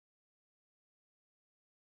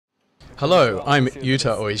Hello, I'm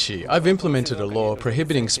Yuhta Oishi. I've implemented a law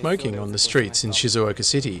prohibiting smoking on the streets in Shizuoka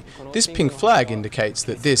City. This pink flag indicates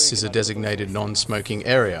that this is a designated non-smoking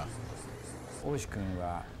area.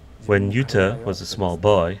 When Yuta was a small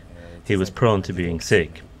boy, he was prone to being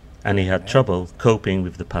sick, and he had trouble coping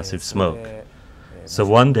with the passive smoke. So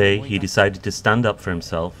one day he decided to stand up for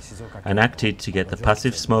himself and acted to get the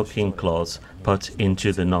passive smoking clause put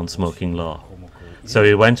into the non-smoking law. So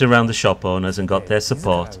he went around the shop owners and got their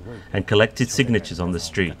support and collected signatures on the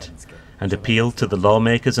street and appealed to the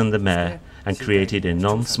lawmakers and the mayor and created a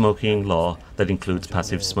non-smoking law that includes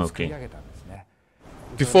passive smoking.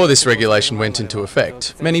 Before this regulation went into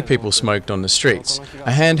effect, many people smoked on the streets.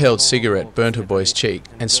 A handheld cigarette burnt a boy's cheek,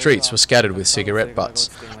 and streets were scattered with cigarette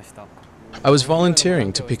butts. I was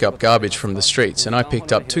volunteering to pick up garbage from the streets, and I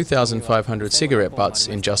picked up 2,500 cigarette butts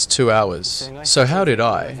in just 2 hours. So how did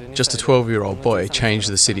I, just a 12-year-old boy, change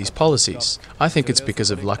the city's policies? I think it's because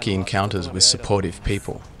of lucky encounters with supportive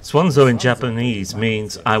people. Swanzo in Japanese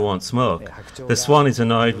means I won't smoke. The swan is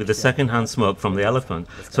annoyed with the second-hand smoke from the elephant,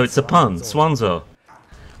 so it's a pun, Swanzo.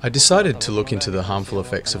 I decided to look into the harmful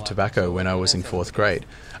effects of tobacco when I was in 4th grade.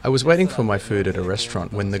 I was waiting for my food at a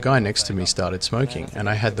restaurant when the guy next to me started smoking, and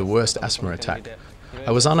I had the worst asthma attack. I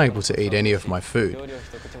was unable to eat any of my food.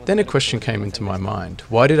 Then a question came into my mind.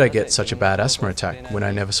 Why did I get such a bad asthma attack when I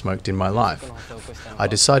never smoked in my life? I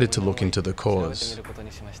decided to look into the cause.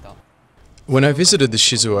 When I visited the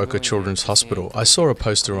Shizuoka Children's Hospital, I saw a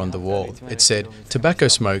poster on the wall. It said, "Tobacco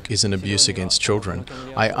smoke is an abuse against children."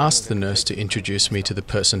 I asked the nurse to introduce me to the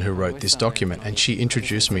person who wrote this document, and she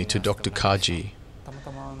introduced me to Dr. Kaji.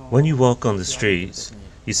 When you walk on the streets,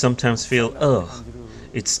 you sometimes feel, oh,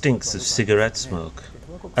 it stinks of cigarette smoke.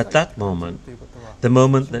 At that moment, the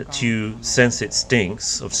moment that you sense it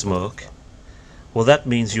stinks of smoke, well, that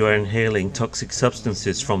means you are inhaling toxic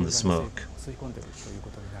substances from the smoke.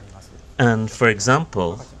 And for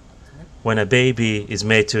example, when a baby is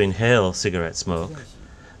made to inhale cigarette smoke,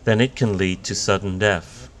 then it can lead to sudden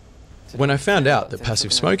death. When I found out that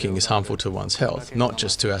passive smoking is harmful to one's health, not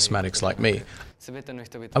just to asthmatics like me,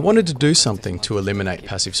 I wanted to do something to eliminate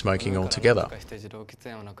passive smoking altogether.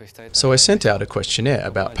 So I sent out a questionnaire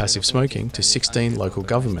about passive smoking to 16 local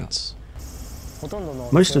governments.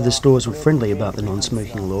 Most of the stores were friendly about the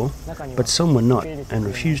non-smoking law, but some were not and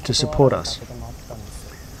refused to support us.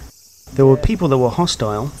 There were people that were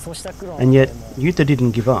hostile, and yet Yuta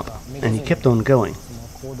didn't give up, and he kept on going.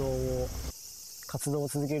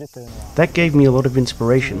 That gave me a lot of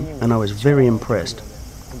inspiration, and I was very impressed.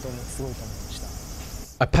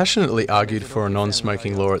 I passionately argued for a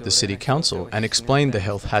non-smoking law at the City Council and explained the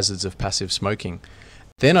health hazards of passive smoking.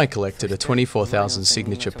 Then I collected a 24,000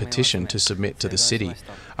 signature petition to submit to the city.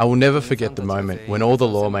 I will never forget the moment when all the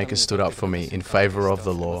lawmakers stood up for me in favour of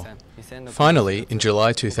the law. Finally, in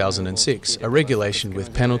July 2006, a regulation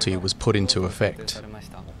with penalty was put into effect.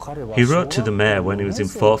 He wrote to the mayor when he was in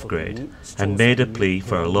 4th grade and made a plea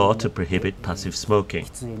for a law to prohibit passive smoking.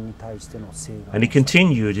 And he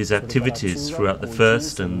continued his activities throughout the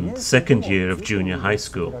 1st and 2nd year of junior high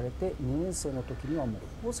school.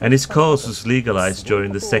 And his cause was legalized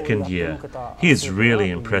during the 2nd year. He is really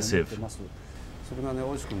impressive.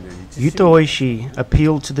 Yuhta Oishi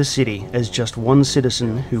appealed to the city as just one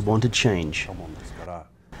citizen who wanted change.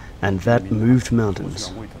 And that moved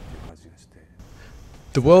mountains.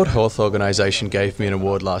 The World Health Organization gave me an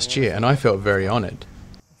award last year, and I felt very honored.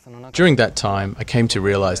 During that time, I came to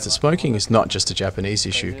realize that smoking is not just a Japanese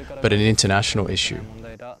issue, but an international issue.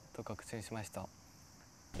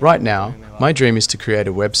 Right now, my dream is to create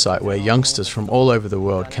a website where youngsters from all over the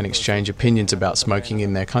world can exchange opinions about smoking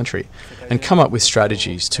in their country and come up with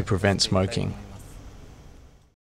strategies to prevent smoking.